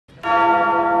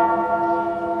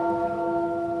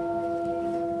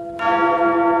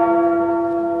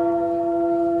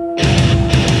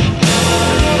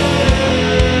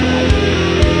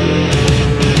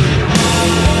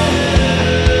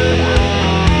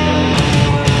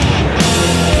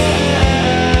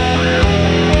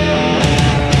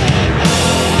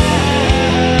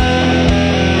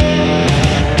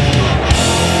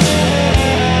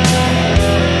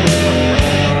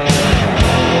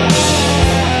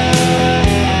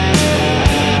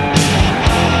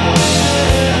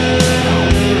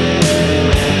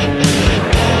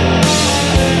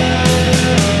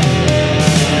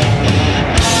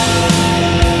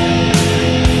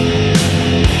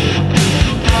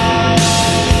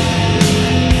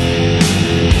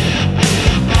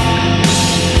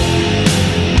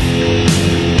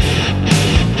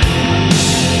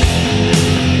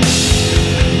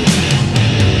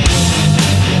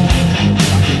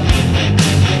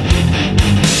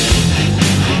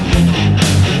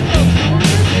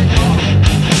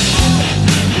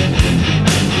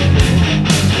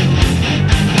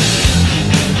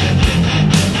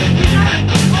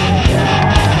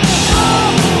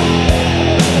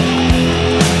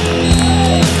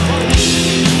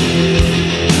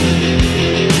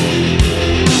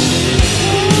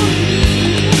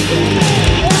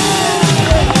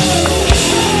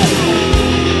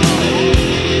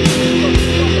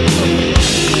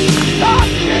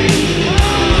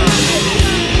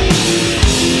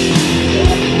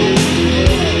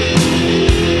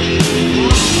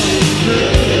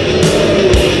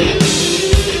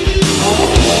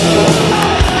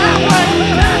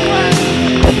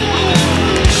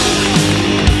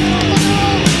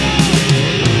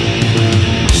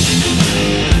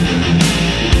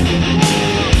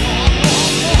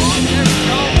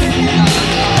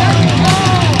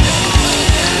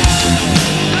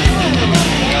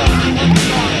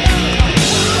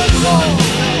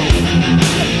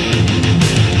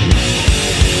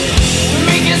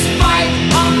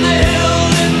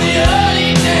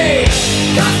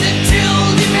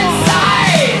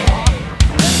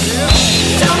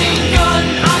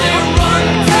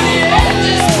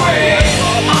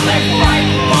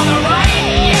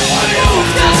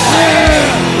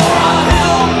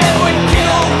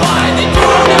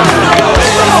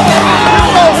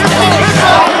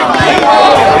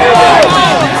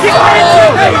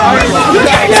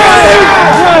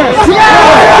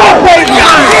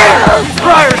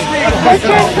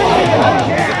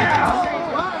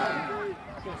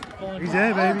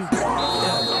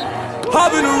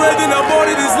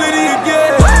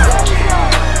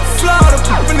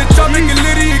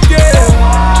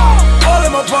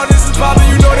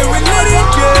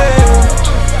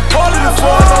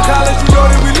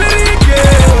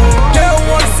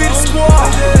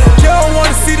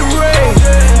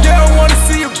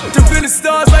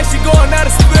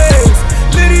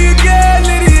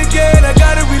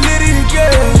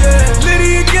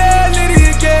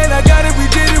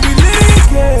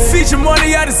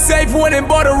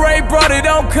they brought it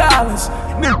on college.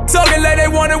 Niggas talking like they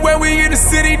want it when we in the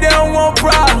city, they don't want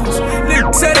problems.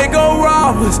 Niggas say they gon'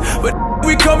 rob us, but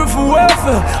we coming for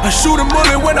welfare. I shoot a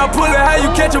bullet when I pull it, how you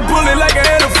catch a bullet like an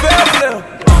NFL player?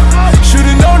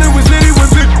 Should've known it was litty when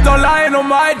bitches don't lying on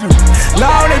my dude. Lie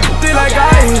on they shit like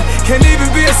I ain't, can't even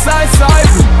be a side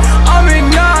view. I'm in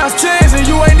 9 10s and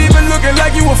you ain't even looking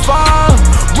like you a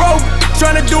 5. Bro,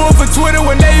 tryna do it for Twitter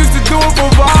when they used to do it for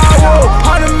viral.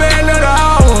 I'm the man of the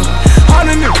hour, I'm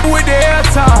the nigga with the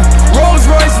airtime. Rolls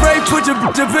Royce Ray put your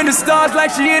bitch up in the stars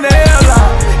like she in the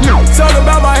airline. Talking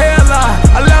about my hairline,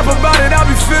 I laugh about it, I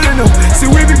be feeling them. See,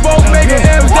 we be both making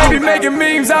M's, they be making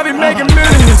memes, I be making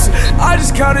millions. I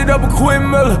just counted up a Quinn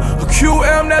Miller, a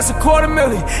QM, that's a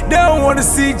 $250,000. They don't wanna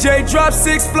see Jay drop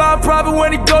 6 fly private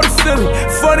when he go to Philly.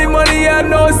 Funny money, yeah, I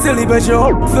know it's silly, but you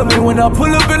hope feel me when I pull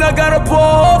up and I got a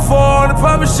pour for her. I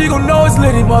promise she gon' know it's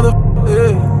litty, mother.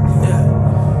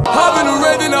 Hop in the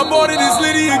Raven, I bought it, it's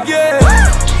litty again.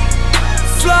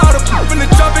 Fly out the in the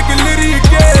tropic and litty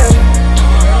again.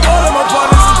 All of my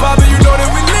partners is poppin', you know that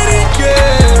we litty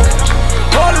again.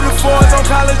 All of the fours on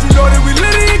college, you know that we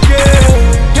litty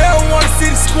again. They don't wanna see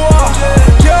the squad,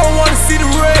 they don't wanna see the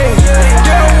rain.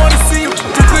 They don't wanna see you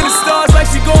up in the stars like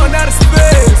she going out of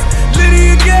space.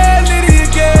 Litty again,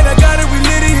 I got it, we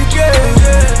litty again.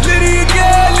 Litty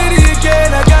again,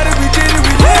 I got it, we did it,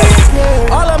 we litty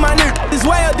again. All of my niggas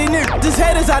way up, these niggas just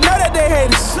haters, I know that they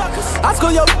haters. I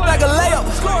score your like a layup,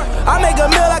 I make a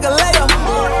meal like a layup.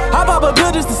 I pop a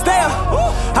bill just to stay up,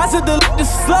 I said the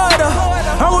just to slide up.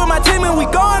 I'm with my team and we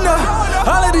going up.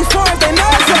 All of these foreigns, they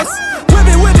nervous. Whip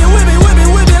it, whip it, whip it, whip it,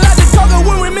 whip it like the coca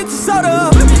when we mix the soda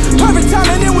up. Perfect time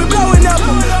and then we blowing up.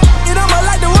 It I'ma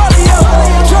like the rollie up.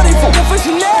 Shorty fucking for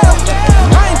Chanel.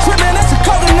 I ain't tripping, that's a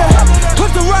coconut.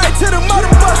 Push the ride to the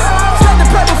motor bus. Stack the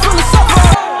paper full of supper.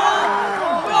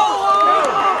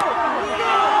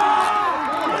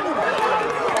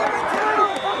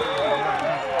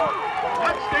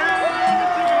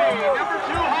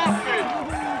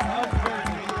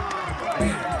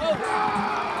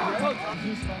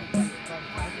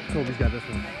 Kobe's got this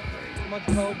one. Come on,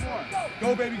 Kobe. Go,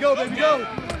 baby, go, baby, go.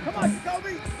 Come on,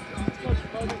 Jacoby.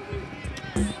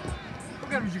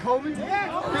 Look at him, Jacoby.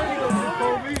 Yeah, there you go,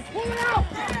 Jacoby. Pull it out.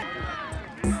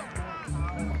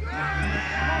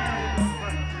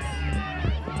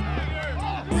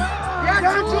 Yeah,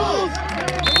 Jules.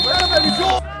 Well, baby,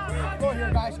 Jules. Score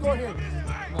here, guys, score here.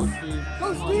 Come on, Steve. Go,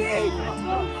 Steve.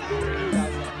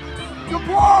 Good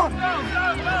block.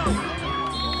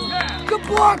 Good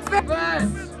block,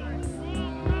 fans.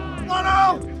 1-0!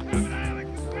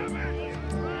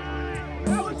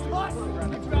 That was tough!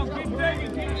 Keep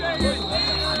digging, keep digging!